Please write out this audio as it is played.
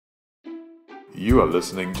You are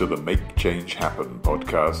listening to the Make Change Happen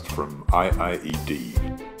podcast from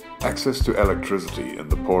IIED. Access to electricity in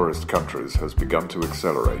the poorest countries has begun to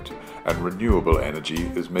accelerate, and renewable energy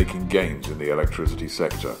is making gains in the electricity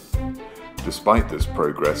sector. Despite this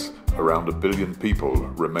progress, around 1 billion people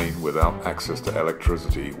remain without access to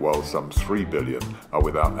electricity, while some 3 billion are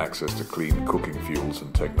without access to clean cooking fuels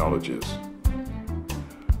and technologies.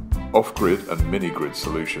 Off-grid and mini-grid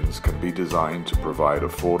solutions can be designed to provide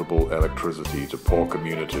affordable electricity to poor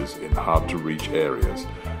communities in hard-to-reach areas,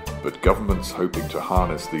 but governments hoping to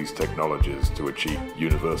harness these technologies to achieve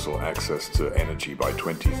universal access to energy by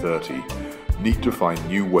 2030 need to find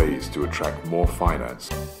new ways to attract more finance.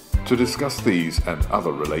 To discuss these and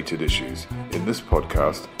other related issues, in this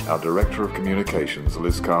podcast, our Director of Communications,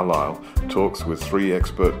 Liz Carlile, talks with 3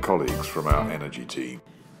 expert colleagues from our energy team.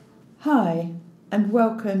 Hi, and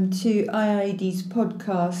welcome to IIED's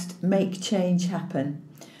podcast, Make Change Happen.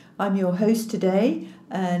 I'm your host today,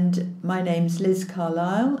 and my name's Liz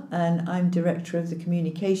Carlile, and I'm Director of the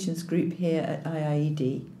Communications Group here at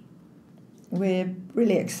IIED. We're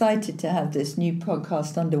really excited to have this new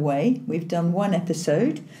podcast underway. We've done 1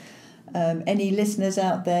 episode. Any listeners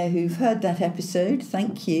out there who've heard that episode,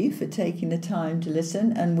 thank you for taking the time to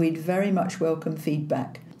listen, and we'd very much welcome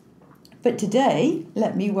feedback. But today,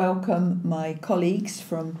 let me welcome my colleagues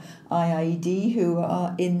from IIED who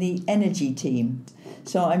are in the energy team.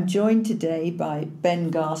 So I'm joined today by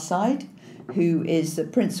Ben Garside, who is the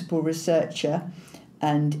Principal Researcher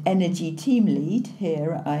and Energy Team Lead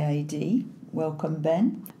here at IIED. Welcome,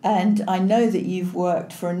 Ben. And I know that you've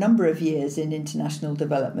worked for a number of years in international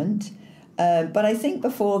development, but I think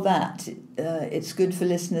before that, it's good for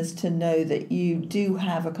listeners to know that you do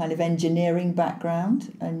have a kind of engineering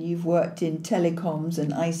background, and you've worked in telecoms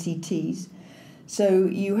and ICTs. So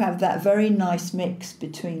you have that very nice mix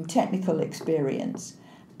between technical experience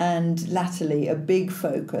and latterly a big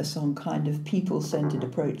focus on kind of people-centered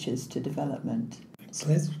approaches to development. Thanks,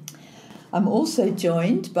 Liz. I'm also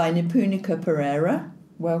joined by Nipunika Perera.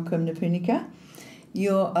 Welcome, Nipunika.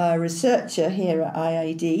 You're a researcher here at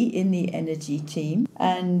IIED in the energy team,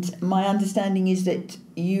 and my understanding is that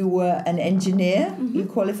you were an engineer, you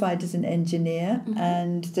qualified as an engineer,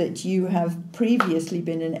 and that you have previously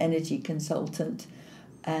been an energy consultant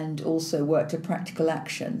and also worked at Practical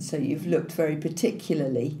Action. So you've looked very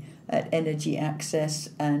particularly at energy access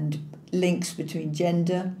and links between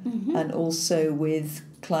gender and also with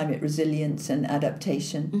climate resilience and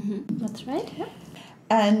adaptation. That's right, yeah.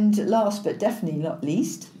 And last but definitely not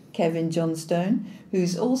least, Kevin Johnstone,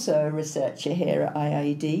 who's also a researcher here at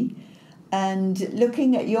IIED. And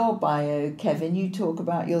looking at your bio, Kevin, you talk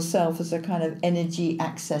about yourself as a kind of energy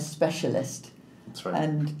access specialist. That's right.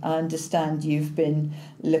 And I understand you've been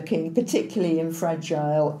looking particularly in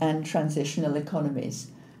fragile and transitional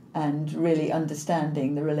economies and really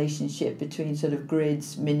understanding the relationship between sort of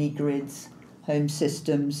grids, mini-grids, home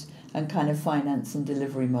systems, and kind of finance and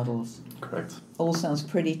delivery models. Correct. All sounds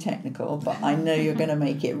pretty technical, but I know you're going to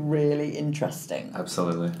make it really interesting.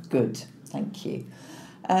 Absolutely. Good, thank you.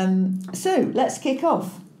 So let's kick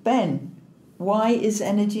off. Ben, why is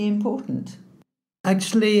energy important?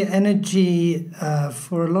 Actually, energy,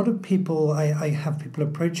 for a lot of people, I have people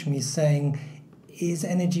approaching me saying, is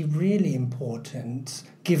energy really important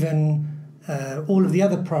given all of the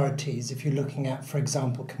other priorities if you're looking at, for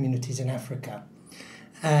example, communities in Africa?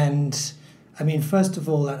 And I mean, first of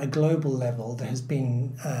all, at a global level, there has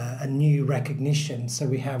been a new recognition. So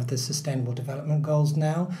we have the Sustainable Development Goals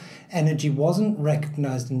now. Energy wasn't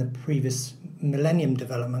recognized in the previous Millennium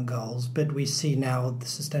Development Goals, but we see now the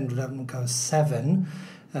Sustainable Development Goal 7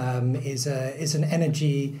 is an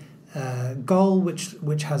energy goal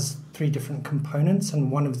which has 3 different components,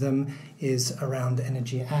 and one of them is around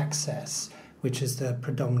energy access, which is the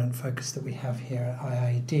predominant focus that we have here at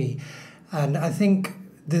IIED. And I think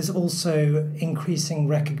there's also increasing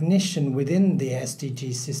recognition within the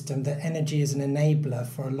SDG system that energy is an enabler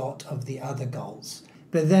for a lot of the other goals.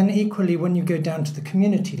 But then equally, when you go down to the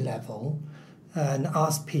community level and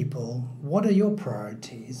ask people, what are your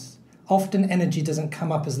priorities? Often energy doesn't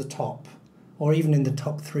come up as the top, or even in the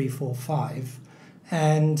top 3, 4, 5.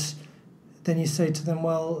 And then you say to them,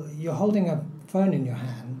 well, you're holding a phone in your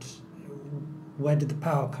hand. Where did the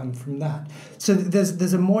power come from that? So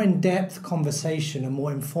there's a more in-depth conversation, a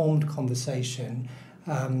more informed conversation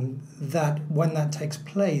that when that takes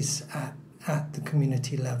place at the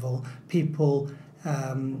community level, people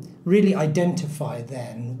really identify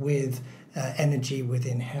then with energy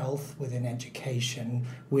within health, within education,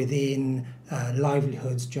 within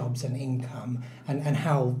livelihoods, jobs and income, and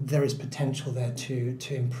how there is potential there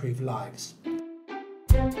to improve lives.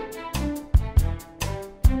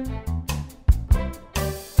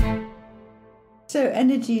 So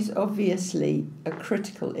energy is obviously a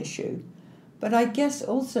critical issue, but I guess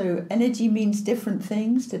also energy means different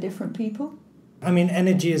things to different people. I mean,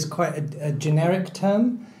 energy is quite a generic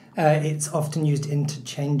term. It's often used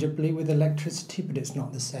interchangeably with electricity, but it's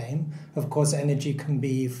not the same. Of course, energy can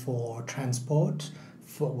be for transport,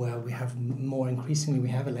 where we have more increasingly we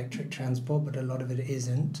have electric transport, but a lot of it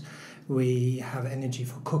isn't. We have energy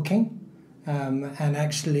for cooking. And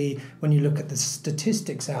actually, when you look at the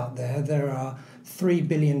statistics out there, there are 3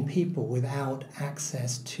 billion people without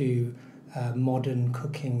access to modern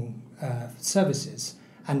cooking services,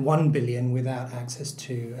 and 1 billion without access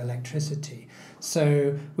to electricity.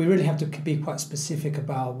 So we really have to be quite specific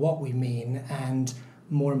about what we mean, and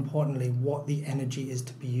more importantly, what the energy is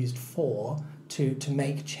to be used for to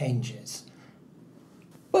make changes.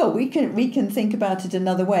 Well, we can think about it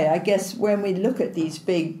another way. I guess when we look at these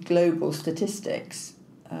big global statistics,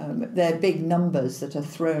 they're big numbers that are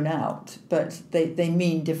thrown out, but they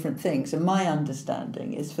mean different things. And my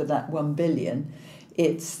understanding is for that 1 billion,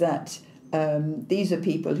 it's that these are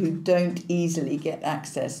people who don't easily get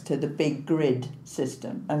access to the big grid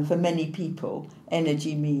system. And for many people,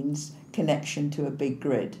 energy means connection to a big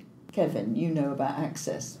grid. Kevin, you know about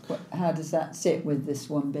access. How does that sit with this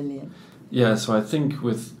 1 billion? Yeah, so I think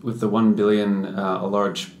with the 1 billion, a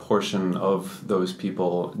large portion of those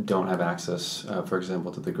people don't have access, for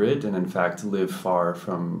example, to the grid, and in fact live far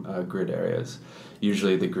from grid areas.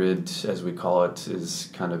 Usually the grid, as we call it, is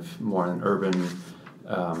kind of more in urban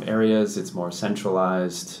areas. It's more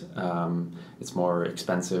centralized. It's more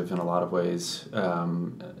expensive in a lot of ways.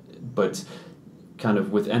 But kind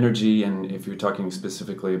of with energy, and if you're talking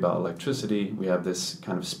specifically about electricity, we have this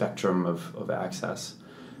kind of spectrum of access.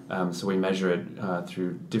 So we measure it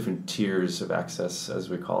through different tiers of access, as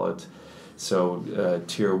we call it. So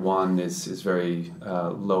tier 1 is very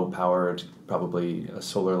low powered, probably a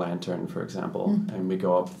solar lantern, for example. And we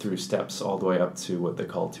go up through steps all the way up to what they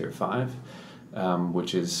call tier 5,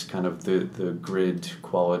 which is kind of the grid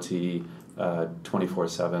quality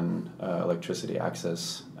 24/7 electricity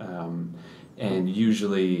access. And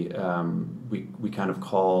usually we kind of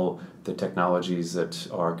call the technologies that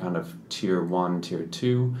are kind of tier 1, tier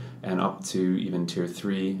 2, and up to even tier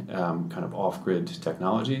 3 kind of off-grid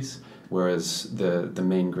technologies, whereas the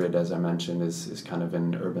main grid, as I mentioned, is kind of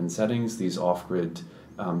in urban settings. These off-grid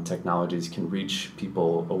technologies can reach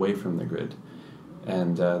people away from the grid.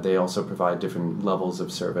 And they also provide different levels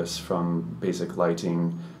of service, from basic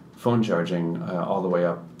lighting, phone charging, all the way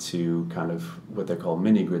up to kind of what they call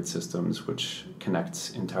mini-grid systems, which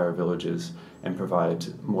connect entire villages and provide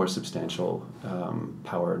more substantial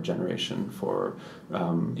power generation for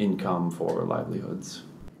income, for livelihoods.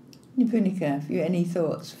 Nipunika, have you any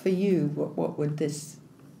thoughts for you? What would this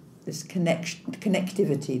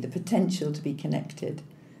connectivity, the potential to be connected?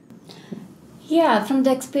 Yeah, from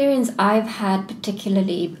the experience I've had,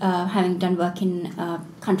 particularly having done work in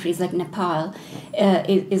countries like Nepal,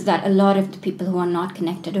 is that a lot of the people who are not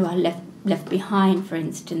connected, who are left behind, for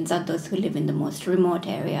instance, are those who live in the most remote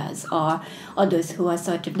areas, or those who are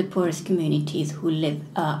sort of the poorest communities who live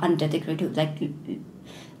under the grid,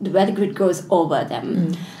 where the grid goes over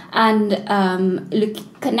them. And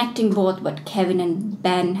connecting both what Kevin and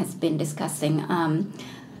Ben has been discussing,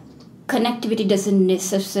 connectivity doesn't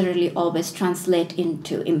necessarily always translate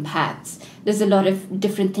into impacts. There's a lot of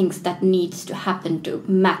different things that needs to happen to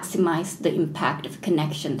maximize the impact of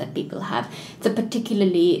connection that people have. So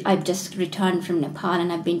particularly, I've just returned from Nepal,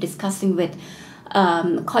 and I've been discussing with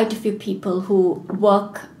quite a few people who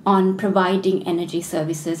work on providing energy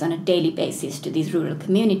services on a daily basis to these rural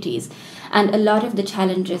communities. And a lot of the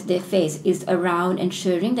challenges they face is around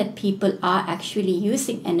ensuring that people are actually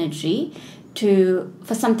using energy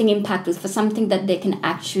for something impactful, for something that they can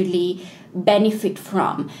actually benefit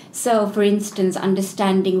from. So, for instance,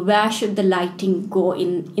 understanding where should the lighting go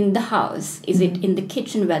in the house? Is it in the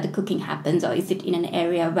kitchen where the cooking happens, or is it in an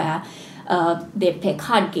area where they play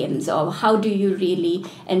card games? Or how do you really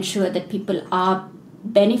ensure that people are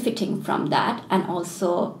benefiting from that and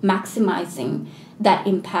also maximizing that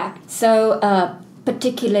impact? So,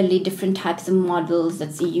 particularly different types of models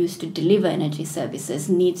that's used to deliver energy services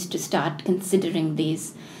needs to start considering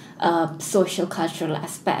these social cultural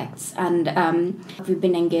aspects. And we've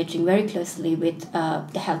been engaging very closely with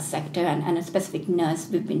the health sector, and a specific nurse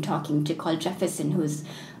we've been talking to called Jefferson, who's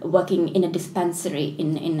working in a dispensary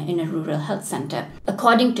in a rural health center.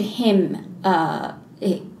 According to him,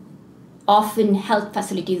 often health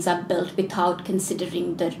facilities are built without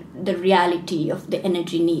considering the reality of the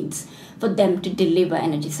energy needs for them to deliver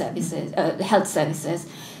energy services, health services.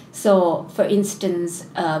 So, for instance,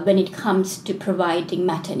 when it comes to providing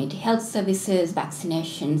maternity health services,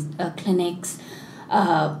 vaccinations, clinics,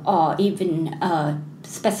 or even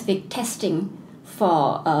specific testing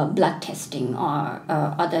for blood testing or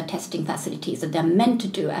other testing facilities that they're meant to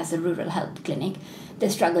do as a rural health clinic, they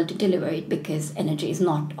struggle to deliver it because energy is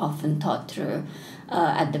not often thought through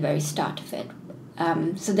at the very start of it.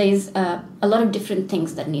 So there's a lot of different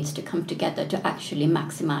things that needs to come together to actually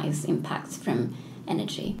maximize impacts from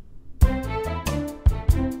energy.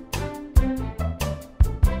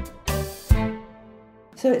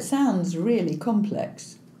 So it sounds really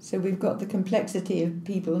complex. So we've got the complexity of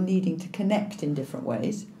people needing to connect in different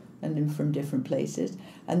ways and from different places.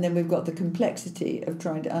 And then we've got the complexity of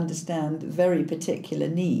trying to understand very particular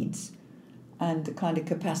needs and the kind of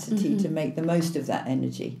capacity to make the most of that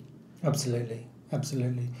energy. Absolutely.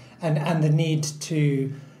 And the need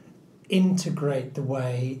to integrate the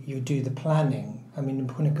way you do the planning. I mean,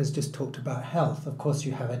 Nipunika's just talked about health. Of course,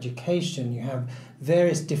 you have education, you have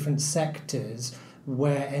various different sectors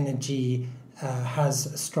where energy has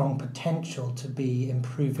a strong potential to be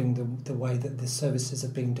improving the way that the services are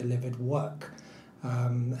being delivered work.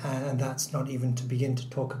 And that's not even to begin to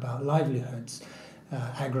talk about livelihoods,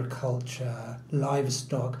 agriculture,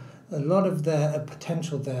 livestock, a lot of the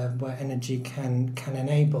potential there where energy can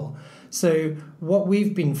enable. So what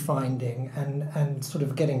we've been finding and sort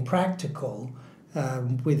of getting practical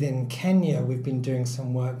within Kenya, we've been doing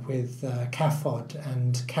some work with CAFOD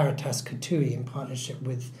and Caritas Kitui in partnership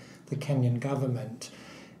with the Kenyan government.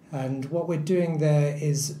 And what we're doing there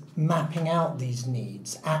is mapping out these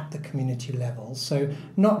needs at the community level. So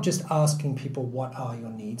not just asking people what are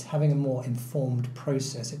your needs, having a more informed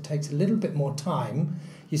process. It takes a little bit more time.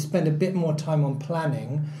 You spend a bit more time on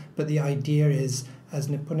planning, but the idea is, as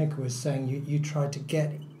Nipunika was saying, you try to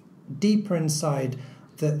get deeper inside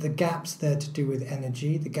the gaps there to do with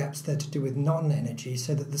energy, the gaps there to do with non-energy,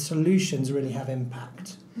 so that the solutions really have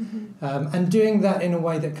impact. And doing that in a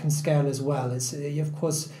way that can scale as well. It's, of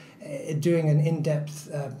course, doing an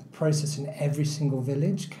in-depth process in every single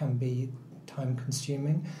village can be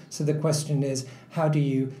time-consuming. So the question is, how do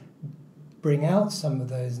you bring out some of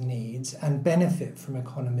those needs and benefit from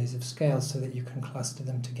economies of scale so that you can cluster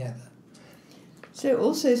them together? So it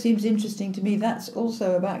also seems interesting to me that's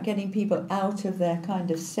also about getting people out of their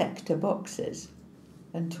kind of sector boxes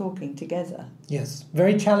and talking together. Yes,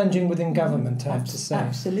 very challenging within government, I have to say.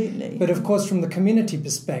 Absolutely. But of course, from the community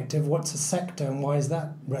perspective, what's a sector and why is that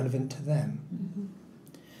relevant to them?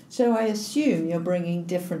 So I assume you're bringing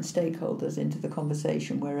different stakeholders into the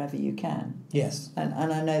conversation wherever you can. Yes. And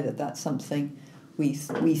I know that that's something we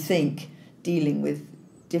think dealing with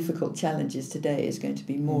difficult challenges today is going to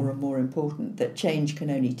be more and more important, that change can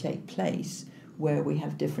only take place where we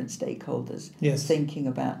have different stakeholders thinking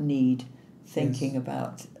about need, thinking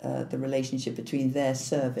about the relationship between their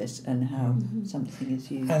service and how something is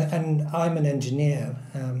used. And I'm an engineer,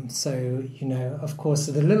 so, you know, of course,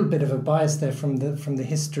 there's a little bit of a bias there from the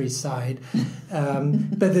history side,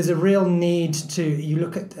 but there's a real need to, you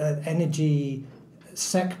look at energy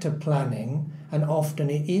sector planning, and often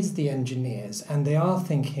it is the engineers, and they are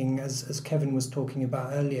thinking, as Kevin was talking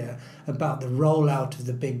about earlier, about the rollout of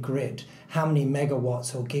the big grid, how many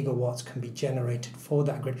megawatts or gigawatts can be generated for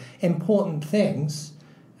that grid. Important things,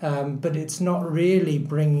 but it's not really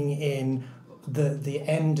bringing in the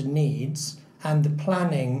end needs and the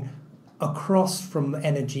planning across from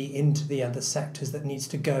energy into the other sectors that needs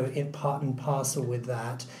to go in part and parcel with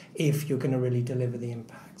that if you're going to really deliver the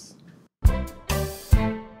impacts.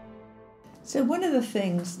 So one of the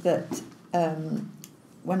things that,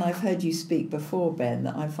 when I've heard you speak before, Ben,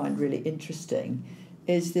 that I find really interesting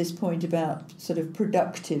is this point about sort of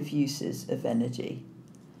productive uses of energy.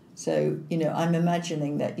 So, you know, I'm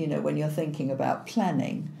imagining that, you know, when you're thinking about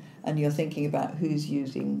planning and you're thinking about who's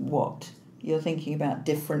using what, you're thinking about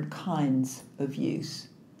different kinds of use.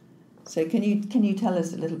 So can you tell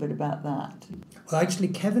us a little bit about that? Well, actually,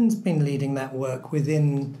 Kevin's been leading that work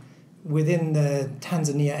within the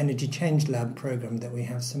Tanzania Energy Change Lab program that we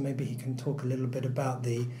have, so maybe he can talk a little bit about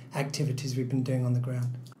the activities we've been doing on the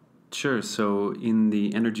ground. Sure. So in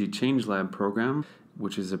the Energy Change Lab program,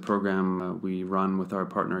 which is a program we run with our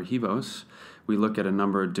partner Hivos, we look at a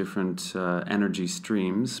number of different energy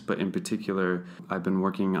streams, but in particular, I've been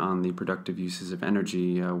working on the productive uses of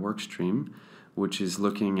energy work stream, which is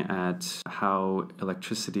looking at how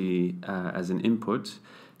electricity as an input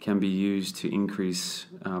can be used to increase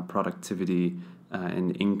productivity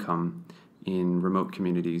and income in remote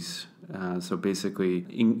communities. So basically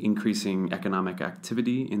increasing economic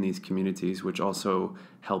activity in these communities, which also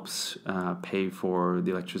helps pay for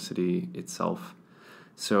the electricity itself.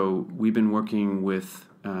 So we've been working with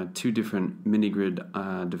two different mini-grid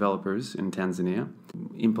developers in Tanzania,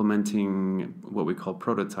 implementing what we call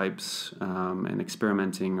prototypes and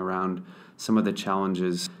experimenting around some of the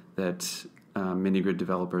challenges that mini-grid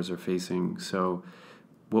developers are facing. So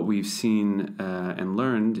what we've seen and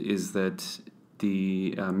learned is that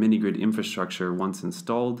the mini-grid infrastructure, once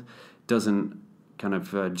installed, doesn't kind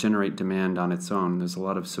of generate demand on its own. There's a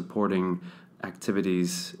lot of supporting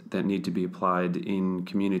activities that need to be applied in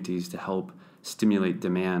communities to help stimulate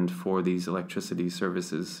demand for these electricity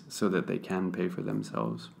services so that they can pay for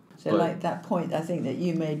themselves. So like that point I think that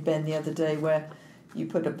you made, Ben, the other day, where you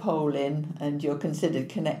put a pole in and you're considered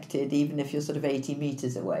connected even if you're sort of 80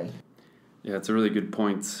 metres away. Yeah, it's a really good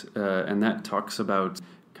point. And that talks about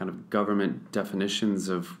kind of government definitions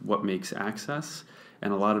of what makes access.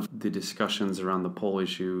 And a lot of the discussions around the pole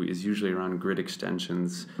issue is usually around grid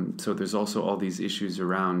extensions. So there's also all these issues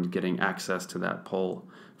around getting access to that pole,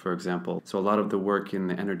 for example. So a lot of the work in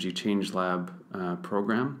the Energy Change Lab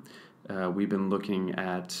program, we've been looking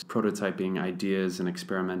at prototyping ideas and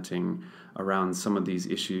experimenting around some of these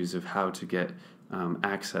issues of how to get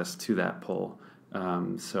access to that pole.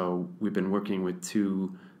 So we've been working with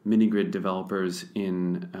two mini-grid developers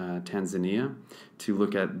in Tanzania to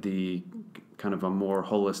look at the kind of a more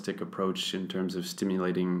holistic approach in terms of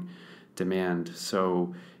stimulating demand.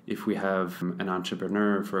 So if we have an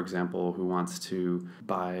entrepreneur, for example, who wants to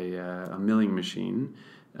buy a milling machine,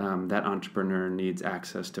 that entrepreneur needs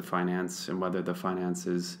access to finance, and whether the finance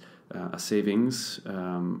is a savings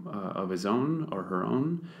of his own or her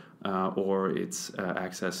own, or it's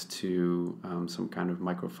access to some kind of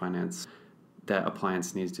microfinance, that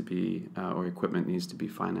appliance needs to be, or equipment needs to be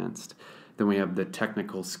financed. Then we have the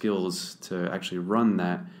technical skills to actually run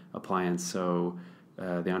that appliance. So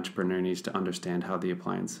the entrepreneur needs to understand how the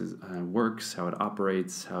appliance works, how it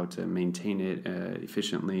operates, how to maintain it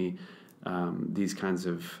efficiently, these kinds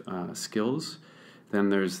of skills. Then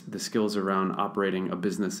there's the skills around operating a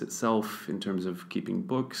business itself in terms of keeping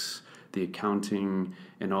books, the accounting,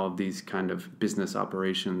 and all of these kind of business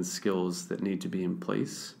operations skills that need to be in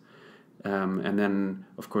place. And then,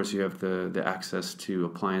 of course, you have the access to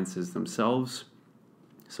appliances themselves.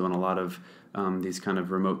 So in a lot of these kind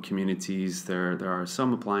of remote communities, there are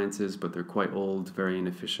some appliances, but they're quite old, very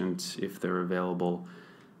inefficient if they're available.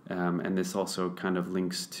 And this also kind of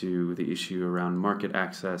links to the issue around market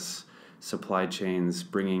access, supply chains,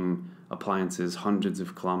 bringing appliances hundreds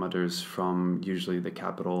of kilometers from usually the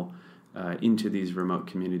capital into these remote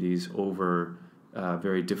communities over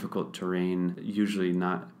very difficult terrain, usually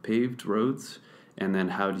not paved roads. And then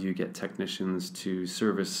how do you get technicians to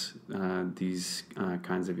service these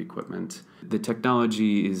kinds of equipment? The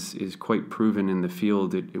technology is quite proven in the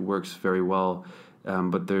field. It works very well,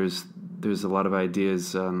 but there's a lot of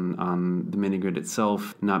ideas on the mini-grid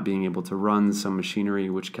itself not being able to run some machinery,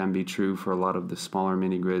 which can be true for a lot of the smaller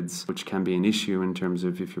mini-grids, which can be an issue in terms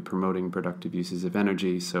of if you're promoting productive uses of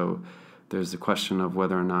energy. So there's the question of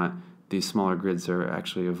whether or not these smaller grids are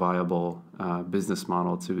actually a viable business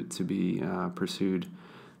model to be pursued.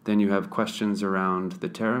 Then you have questions around the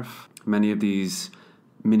tariff. Many of these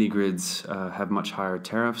mini-grids have much higher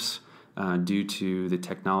tariffs due to the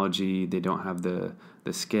technology. They don't have the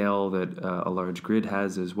scale that a large grid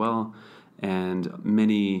has as well. And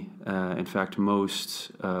many, in fact,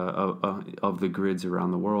 most of the grids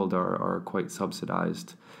around the world are quite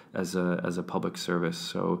subsidized as a public service.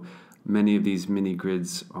 So many of these mini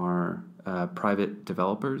grids are private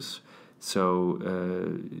developers, so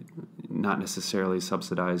not necessarily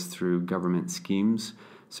subsidized through government schemes.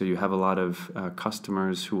 So you have a lot of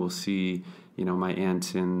customers who will see, my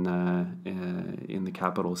aunt in the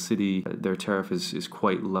capital city, their tariff is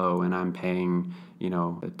quite low, and I'm paying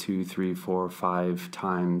 2, 3, 4, 5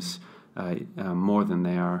 times more than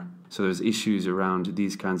they are. So there's issues around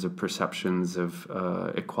these kinds of perceptions of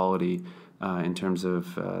equality in terms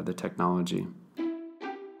of the technology.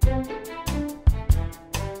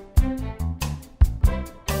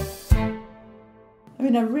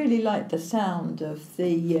 I really like the sound of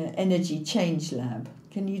the Energy Change Lab.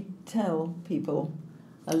 Can you tell people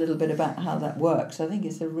a little bit about how that works? I think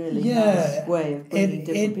it's a really nice way of bringing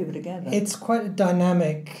different people together. It's quite a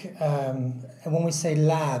dynamic, and when we say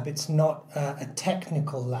lab, it's not a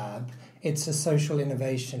technical lab. It's a social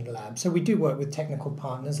innovation lab. So we do work with technical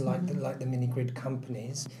partners like the mini-grid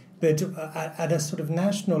companies. But at a sort of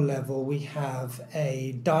national level, we have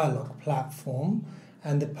a dialogue platform,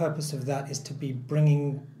 and the purpose of that is to be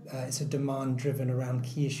bringing, it's a demand driven around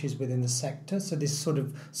key issues within the sector. So this sort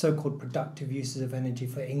of so-called productive uses of energy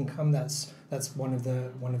for income, that's one of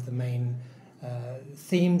the main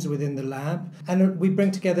themes within the lab, and we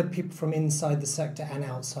bring together people from inside the sector and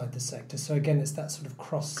outside the sector. So again, it's that sort of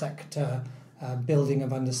cross-sector building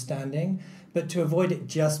of understanding. But to avoid it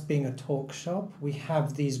just being a talk shop, we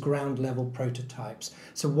have these ground level prototypes.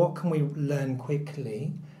 So what can we learn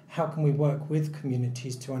quickly? How can we work with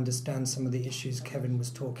communities to understand some of the issues Kevin was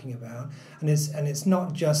talking about? And it's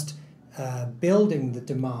not just building the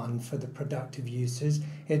demand for the productive uses,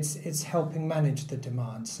 it's helping manage the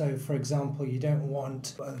demand. So, for example, you don't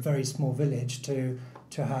want a very small village to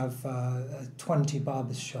have 20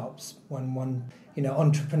 barber shops. When one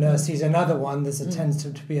entrepreneur sees another one, there tends to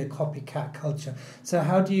be a copycat culture. So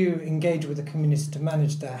how do you engage with the community to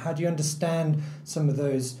manage that? How do you understand some of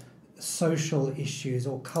those social issues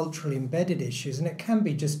or culturally embedded issues? And it can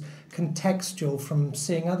be just contextual from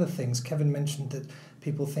seeing other things. Kevin mentioned that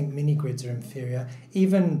people think mini grids are inferior.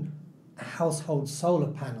 Even household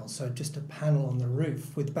solar panels, so just a panel on the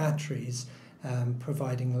roof with batteries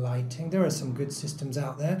providing lighting. There are some good systems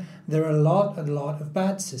out there. There are a lot of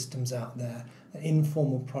bad systems out there,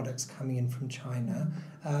 informal products coming in from China.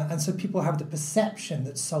 And so people have the perception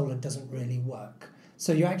that solar doesn't really work.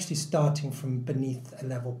 So you're actually starting from beneath a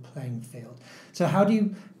level playing field. So how do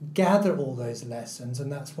you gather all those lessons?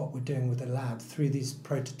 And that's what we're doing with the lab through these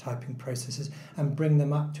prototyping processes and bring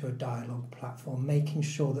them up to a dialogue platform, making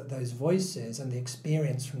sure that those voices and the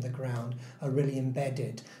experience from the ground are really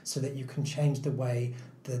embedded so that you can change the way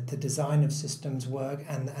that the design of systems work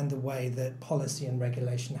and the way that policy and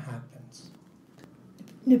regulation happens.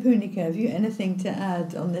 Nipunika, have you anything to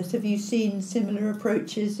add on this? Have you seen similar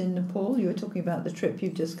approaches in Nepal? You were talking about the trip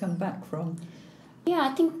you've just come back from. Yeah, I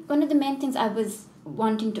think one of the main things I was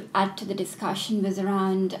wanting to add to the discussion was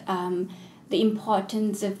around the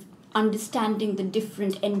importance of understanding the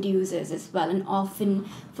different end users as well. And often,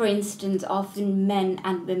 for instance, men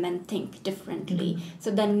and women think differently. Mm-hmm.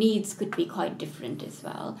 So their needs could be quite different as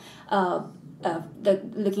well.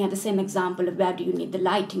 Looking at the same example of where do you need the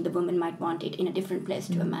lighting, the woman might want it in a different place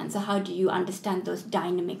to a man. So how do you understand those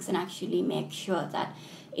dynamics and actually make sure that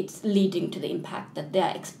it's leading to the impact that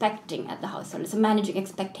they're expecting at the household? So managing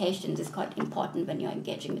expectations is quite important when you're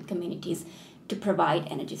engaging with communities to provide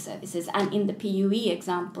energy services. And in the PUE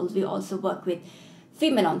examples, we also work with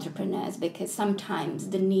female entrepreneurs because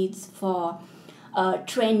sometimes the needs for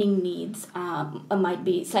training needs might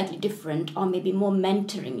be slightly different, or maybe more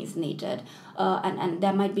mentoring is needed, and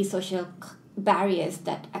there might be social barriers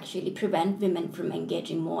that actually prevent women from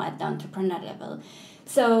engaging more at the entrepreneur level.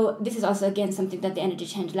 So this is also again something that the Energy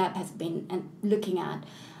Change Lab has been looking at.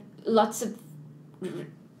 Lots of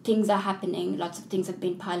things are happening, lots of things have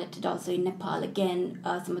been piloted also in Nepal. Again,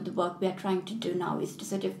 some of the work we are trying to do now is to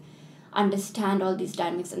sort of understand all these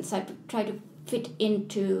dynamics and try to fit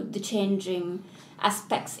into the changing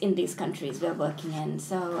aspects in these countries we're working in.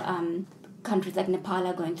 So countries like Nepal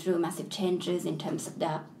are going through massive changes in terms of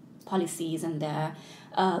their policies and their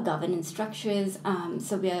governance structures.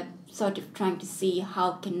 So we are sort of trying to see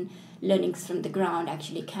how can learnings from the ground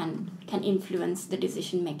actually can influence the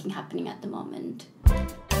decision making happening at the moment.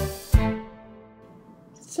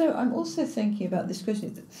 So I'm also thinking about this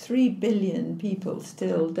question that 3 billion people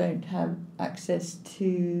still don't have access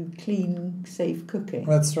to clean, safe cooking.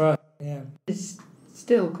 That's right, yeah. It's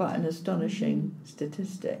still quite an astonishing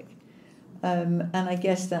statistic. And I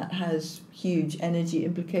guess that has huge energy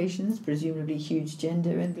implications, presumably huge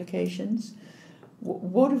gender implications.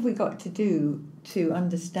 What have we got to do to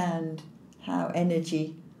understand how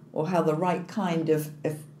energy, or how the right kind of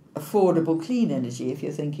affordable clean energy, if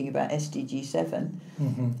you're thinking about SDG 7,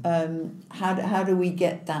 how do we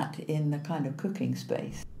get that in the kind of cooking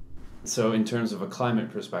space? So in terms of a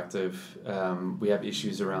climate perspective, we have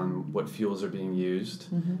issues around what fuels are being used,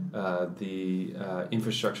 the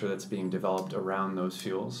infrastructure that's being developed around those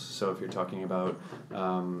fuels. So if you're talking about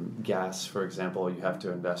gas, for example, you have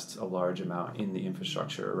to invest a large amount in the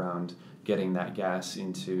infrastructure around getting that gas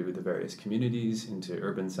into the various communities, into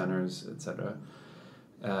urban centers, etc.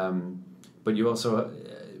 But you also,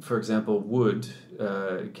 for example, wood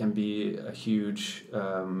can be a huge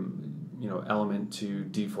element to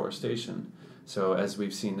deforestation. So as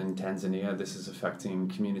we've seen in Tanzania, this is affecting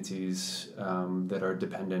communities that are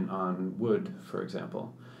dependent on wood, for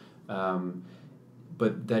example.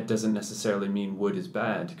 But that doesn't necessarily mean wood is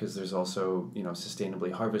bad, because there's also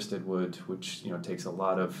sustainably harvested wood, which takes a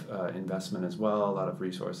lot of investment as well, a lot of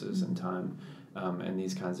resources and time. And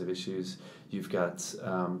these kinds of issues. You've got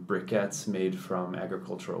briquettes made from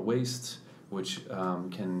agricultural waste, which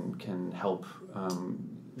can help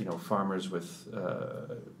farmers with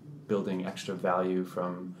building extra value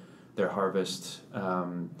from their harvest.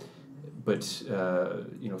 but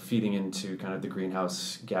feeding into kind of the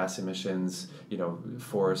greenhouse gas emissions,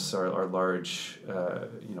 forests are large,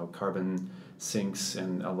 carbon sinks,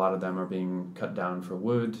 and a lot of them are being cut down for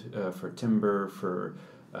wood, for timber, for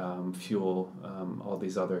fuel, all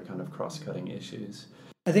these other kind of cross-cutting issues.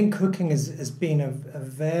 I think cooking has been a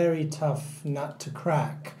very tough nut to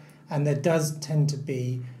crack, and there does tend to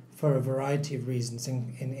be, for a variety of reasons,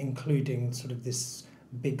 including sort of this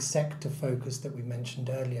big sector focus that we mentioned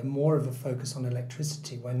earlier, more of a focus on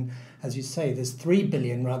electricity when, as you say, there's 3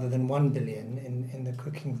 billion rather than 1 billion in the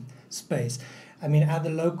cooking space. I mean, at the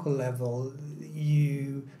local level,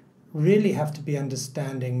 you really have to be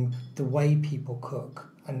understanding the way people cook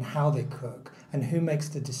and how they cook and who makes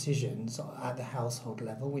the decisions at the household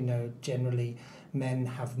level. We know generally men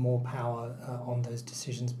have more power on those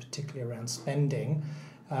decisions, particularly around spending.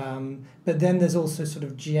 But then there's also sort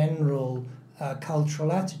of general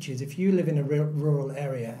cultural attitudes. If you live in a rural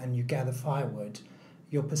area and you gather firewood,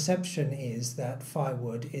 your perception is that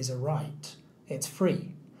firewood is a right. It's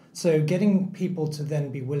free. So getting people to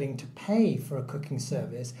then be willing to pay for a cooking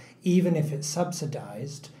service, even if it's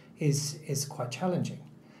subsidized, is quite challenging.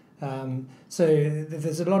 So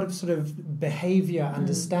there's a lot of sort of behavior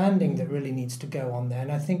understanding that really needs to go on there.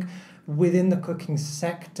 And I think within the cooking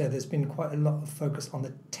sector, there's been quite a lot of focus on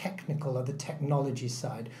the technical or the technology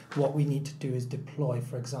side. What we need to do is deploy,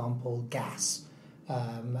 for example, gas.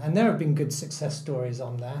 And there have been good success stories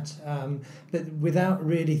on that. But without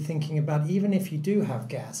really thinking about, even if you do have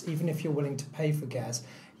gas, even if you're willing to pay for gas,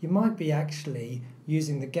 you might be actually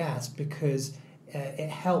using the gas because it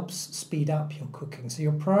helps speed up your cooking. So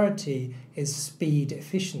your priority is speed,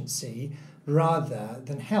 efficiency, rather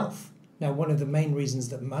than health. Now, one of the main reasons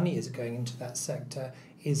that money is going into that sector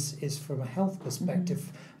is from a health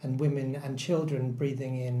perspective, and women and children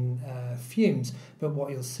breathing in fumes. But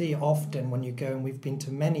what you'll see often when you go, and we've been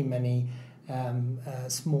to many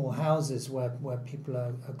small houses where people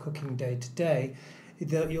are cooking day to day,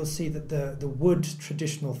 you'll see that the wood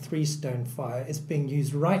traditional 3-stone fire is being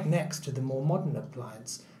used right next to the more modern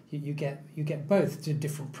appliance. You get both, to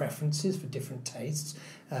different preferences for different tastes,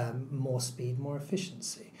 more speed, more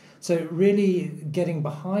efficiency. So really getting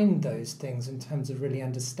behind those things in terms of really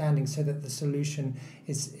understanding, so that the solution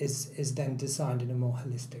is then designed in a more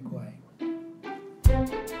holistic way.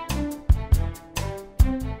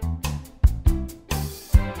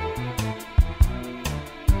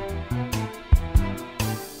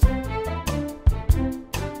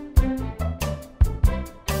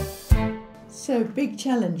 So big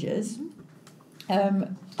challenges.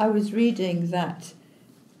 I was reading that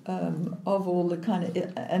of all the kind of,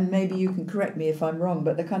 and maybe you can correct me if I'm wrong,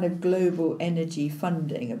 but the kind of global energy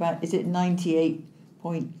funding, about, is it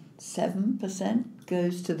 98.7%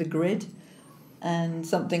 goes to the grid and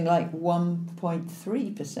something like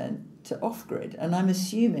 1.3% to off-grid. And I'm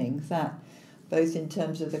assuming that both in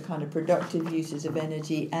terms of the kind of productive uses of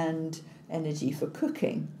energy and energy for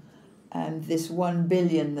cooking, and this 1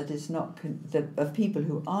 billion that is not of people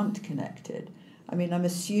who aren't connected, I mean, I'm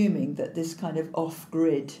assuming that this kind of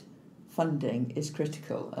off-grid funding is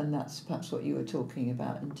critical, and that's perhaps what you were talking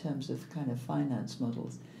about in terms of kind of finance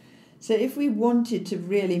models. So if we wanted to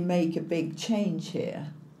really make a big change here,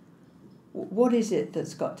 what is it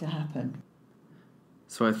that's got to happen?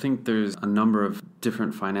 So I think there's a number of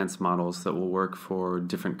different finance models that will work for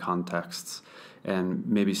different contexts. And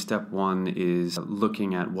maybe step one is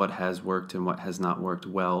looking at what has worked and what has not worked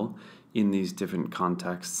well in these different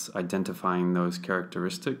contexts, identifying those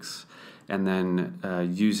characteristics, and then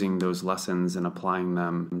using those lessons and applying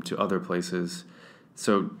them to other places.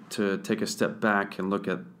 So to take a step back and look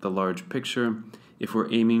at the large picture, if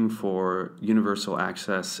we're aiming for universal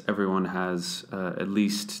access, everyone has at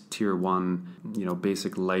least tier 1,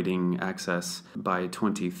 basic lighting access by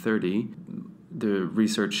 2030. The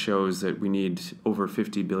research shows that we need over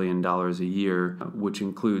 $50 billion a year, which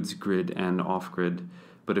includes grid and off-grid.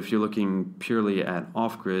 But if you're looking purely at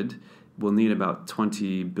off-grid, we'll need about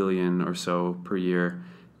 20 billion or so per year.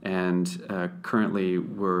 And currently,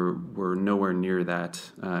 we're nowhere near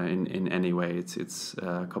that in any way. It's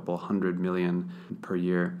a couple $100 million per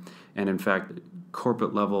year. And in fact,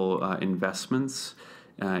 corporate level investments,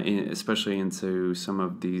 especially into some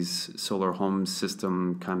of these solar home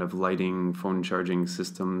system kind of lighting, phone charging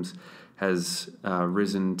systems, has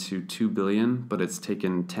risen to 2 billion, but it's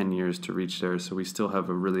taken 10 years to reach there. So we still have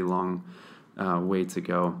a really long way to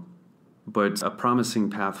go. But a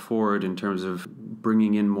promising path forward in terms of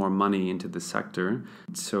bringing in more money into the sector.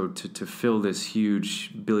 So to fill this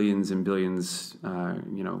huge billions and billions,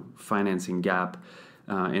 financing gap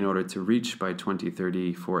in order to reach by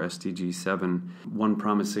 2030 for SDG 7. One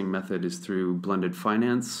promising method is through blended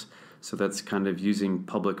finance. So that's kind of using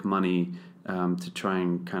public money to try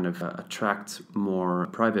and kind of attract more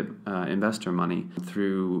private investor money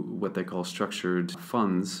through what they call structured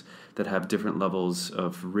funds that have different levels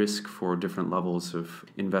of risk for different levels of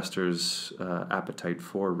investors' appetite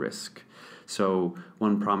for risk. So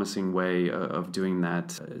one promising way of doing that,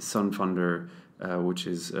 Sunfunder, which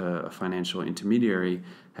is a financial intermediary,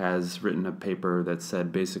 has written a paper that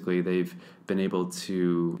said basically they've been able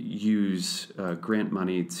to use grant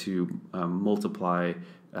money to multiply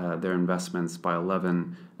their investments by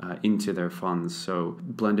 11 into their funds. So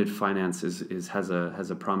blended finance has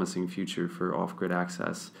a promising future for off-grid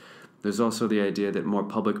access. There's also the idea that more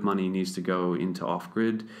public money needs to go into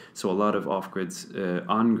off-grid. So a lot of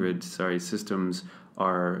on-grid systems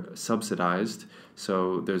are subsidized.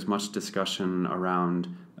 So there's much discussion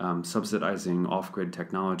around subsidizing off-grid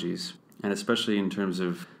technologies, and especially in terms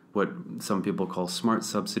of what some people call smart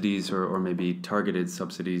subsidies or maybe targeted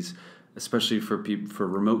subsidies, especially for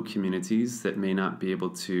remote communities that may not be able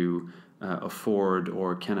to afford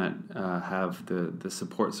or cannot have the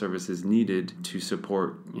support services needed to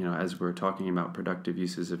support, as we're talking about productive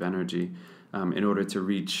uses of energy. In order to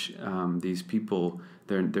reach these people,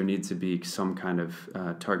 there needs to be some kind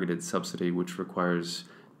of targeted subsidy, which requires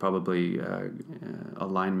probably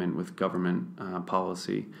alignment with government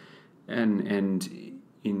policy. And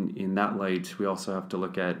in that light, we also have to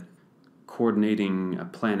look at coordinating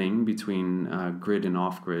planning between grid and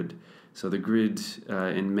off-grid. So the grid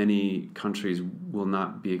in many countries will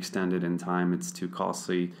not be extended in time. It's too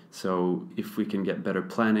costly. So if we can get better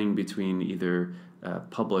planning between either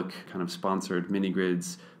public kind of sponsored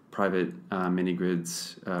mini-grids, private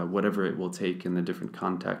mini-grids, whatever it will take in the different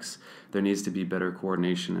contexts, there needs to be better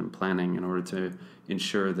coordination and planning in order to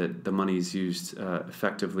ensure that the money is used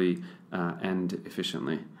effectively and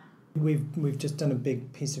efficiently. We've just done a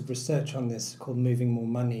big piece of research on this called Moving More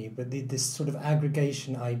Money, but this sort of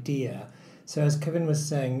aggregation idea. So as Kevin was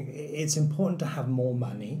saying, it's important to have more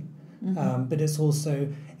money, but it's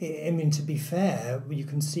also, to be fair, you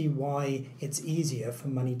can see why it's easier for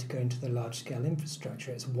money to go into the large-scale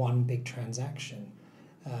infrastructure. It's one big transaction.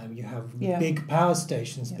 You have big power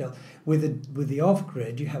stations built. With the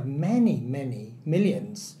off-grid, you have many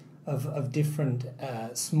millions of different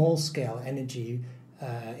small-scale energy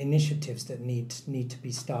initiatives that need to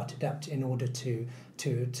be started up in order to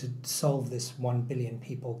solve this 1 billion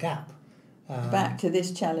people gap. Back to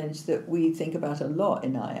this challenge that we think about a lot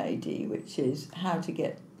in IIED, which is how to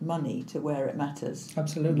get money to where it matters.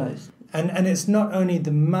 Absolutely. Most. And it's not only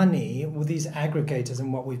the money, well, these aggregators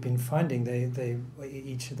and what we've been finding, they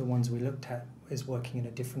each of the ones we looked at is working in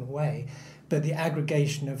a different way, but the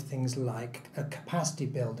aggregation of things like capacity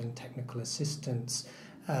building, technical assistance,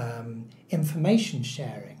 information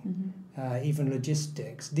sharing, even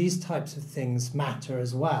logistics, these types of things matter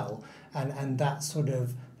as well, and that sort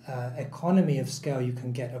of economy of scale you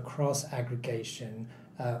can get across aggregation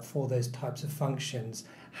for those types of functions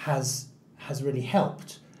has really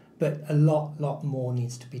helped, but a lot more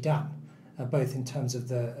needs to be done, both in terms of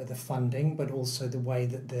the funding, but also the way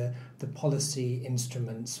that the policy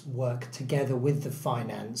instruments work together with the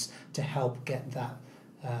finance to help get that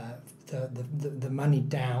the money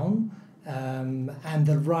down, and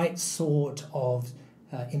the right sort of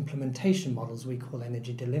implementation models we call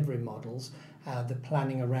energy delivery models, the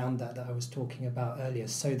planning around that I was talking about earlier,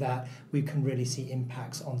 so that we can really see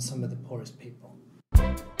impacts on some of the poorest people.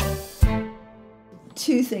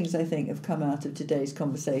 Two things I think have come out of today's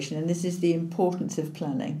conversation, and this is the importance of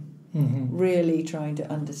planning. Really trying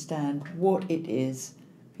to understand what it is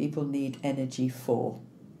people need energy for,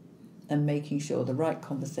 and making sure the right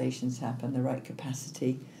conversations happen, the right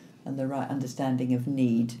capacity and the right understanding of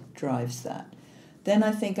need drives that. Then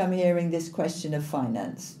I think I'm hearing this question of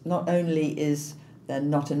finance. Not only is there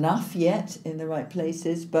not enough yet in the right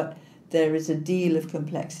places, but there is a deal of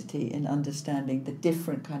complexity in understanding the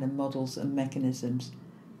different kind of models and mechanisms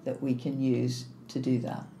that we can use to do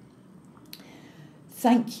that.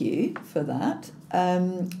 Thank you for that.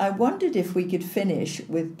 I wondered if we could finish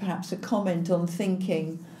with perhaps a comment on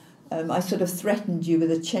thinking. I sort of threatened you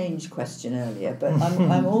with a change question earlier, but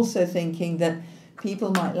I'm also thinking that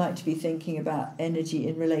people might like to be thinking about energy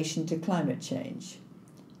in relation to climate change.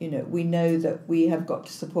 We know that we have got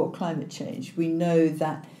to support climate change. We know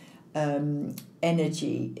that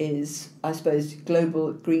energy is, I suppose,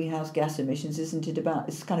 global greenhouse gas emissions, isn't it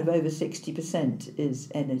it's kind of over 60% is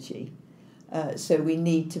energy. So we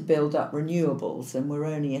need to build up renewables, and we're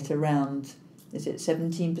only at around, is it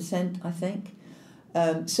 17%, I think?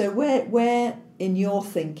 So where in your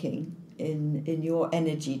thinking, in your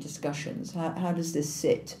energy discussions, how does this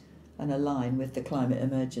sit and align with the climate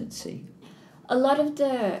emergency? A lot of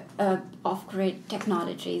the off-grid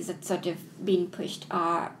technologies that sort of being pushed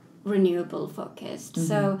are renewable focused. Mm-hmm.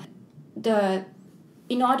 So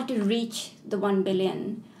in order to reach the 1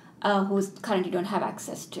 billion who currently don't have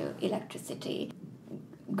access to electricity,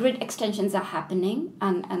 grid extensions are happening,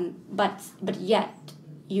 but yet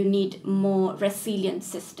you need more resilient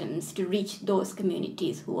systems to reach those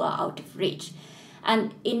communities who are out of reach.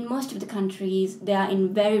 And in most of the countries, they are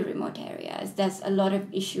in very remote areas. There's a lot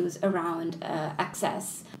of issues around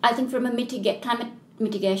access. I think from a climate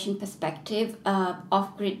mitigation perspective,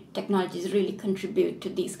 off-grid technologies really contribute to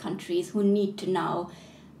these countries who need to now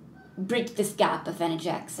bridge this gap of energy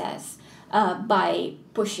access by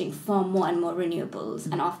pushing for more and more renewables,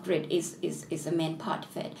 and off-grid is a main part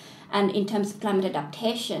of it. And in terms of climate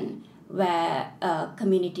adaptation, where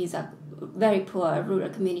communities are very poor, rural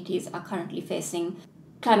communities are currently facing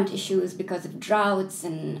climate issues because of droughts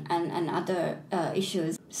and other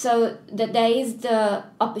issues. So that there is the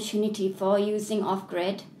opportunity for using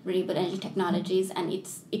off-grid renewable energy technologies, and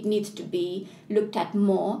it needs to be looked at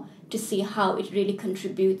more to see how it really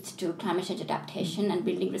contributes to climate change adaptation and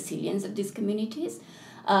building resilience of these communities.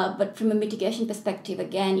 But from a mitigation perspective,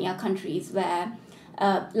 again, you have countries where,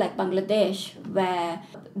 like Bangladesh, where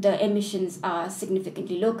the emissions are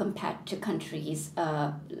significantly low compared to countries,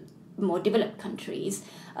 more developed countries,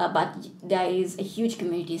 but there is a huge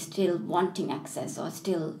community still wanting access or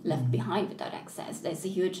still left behind without access. There's a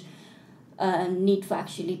huge need for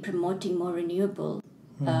actually promoting more renewable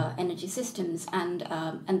energy systems, and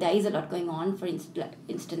there is a lot going on. For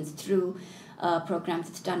instance, through programs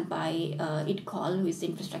that's done by IIED, who is the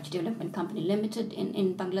Infrastructure Development Company Limited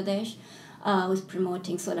in Bangladesh, who's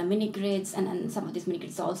promoting solar mini grids, and some of these mini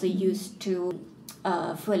grids are also used to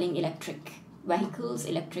fueling electric vehicles,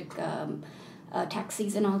 electric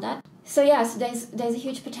taxis, and all that. So yes, there's a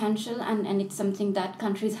huge potential, and it's something that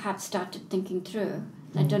countries have started thinking through.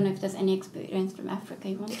 I don't know if there's any experience from Africa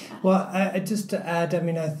you want to add. Well, just to add,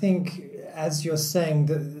 I think, as you're saying,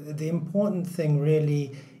 the important thing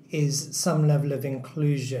really is some level of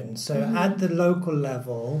inclusion. So at the local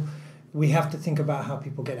level, we have to think about how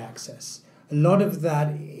people get access. A lot of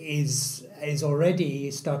that is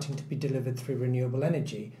already starting to be delivered through renewable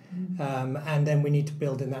energy. And then we need to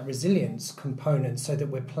build in that resilience component so that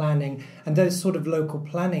we're planning, and those sort of local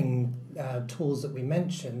planning tools that we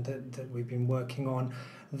mentioned that we've been working on,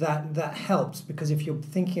 that helps, because if you're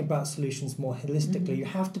thinking about solutions more holistically, you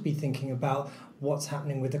have to be thinking about what's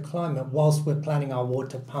happening with the climate whilst we're planning our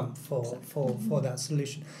water pump for that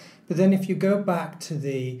solution. But then if you go back to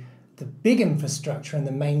the big infrastructure and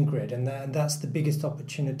the main grid, and that's the biggest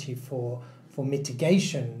opportunity for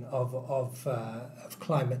mitigation of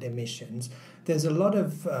climate emissions, there's a lot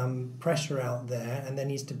of pressure out there, and there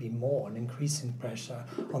needs to be more, an increasing pressure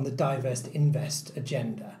on the divest invest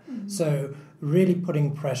agenda. So really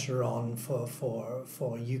putting pressure on for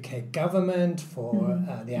UK government, for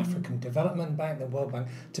the African Development Bank, the World Bank,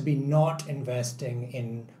 to be not investing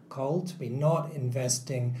in coal, to be not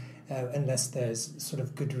investing unless there's sort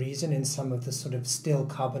of good reason in some of the sort of still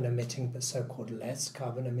carbon emitting but so-called less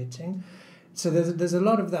carbon emitting. So there's a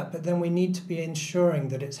lot of that, but then we need to be ensuring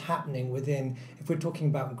that it's happening within, if we're talking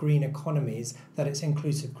about green economies, that it's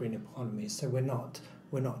inclusive green economies. So we're not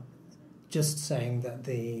just saying that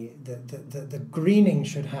the greening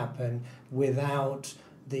should happen without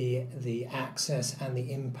the access and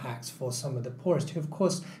the impacts for some of the poorest, who of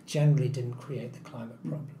course generally didn't create the climate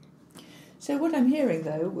problem. So what I'm hearing,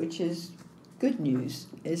 though, which is good news,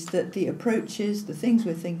 is that the approaches, the things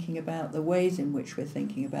we're thinking about, the ways in which we're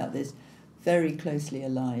thinking about this, very closely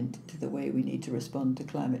aligned to the way we need to respond to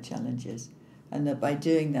climate challenges, and that by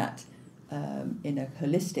doing that in a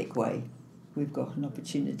holistic way, we've got an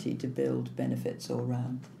opportunity to build benefits all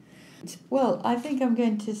round. Well, I think I'm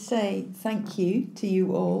going to say thank you to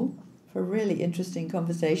you all for a really interesting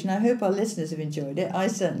conversation. I hope our listeners have enjoyed it. I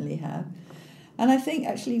certainly have. And I think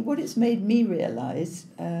actually what it's made me realise,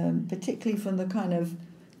 particularly from the kind of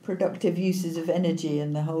productive uses of energy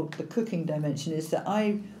and the cooking dimension, is that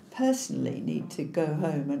I personally need to go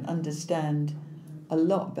home and understand a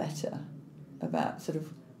lot better about sort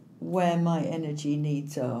of where my energy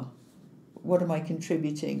needs are. What am I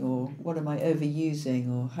contributing, or what am I overusing,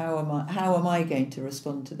 or how am I going to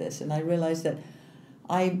respond to this? And I realise that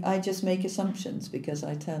I just make assumptions because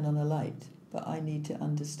I turn on a light, but I need to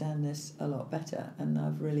understand this a lot better, and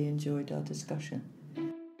I've really enjoyed our discussion.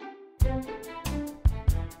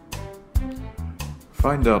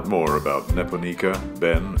 Find out more about Nipunika,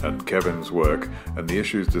 Ben and Kevin's work and the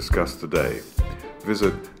issues discussed today.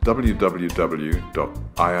 Visit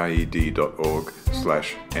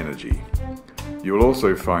www.iied.org/energy. You will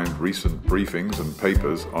also find recent briefings and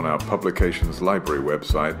papers on our Publications Library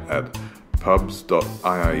website at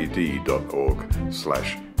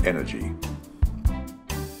pubs.iied.org/energy.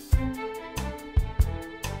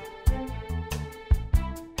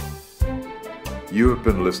 You have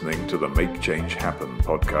been listening to the Make Change Happen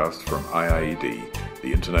podcast from IIED,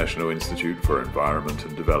 the International Institute for Environment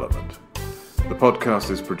and Development. The podcast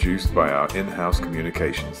is produced by our in-house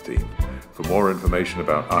communications team. For more information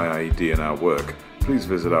about IIED and our work, please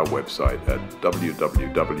visit our website at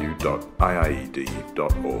www.iied.org.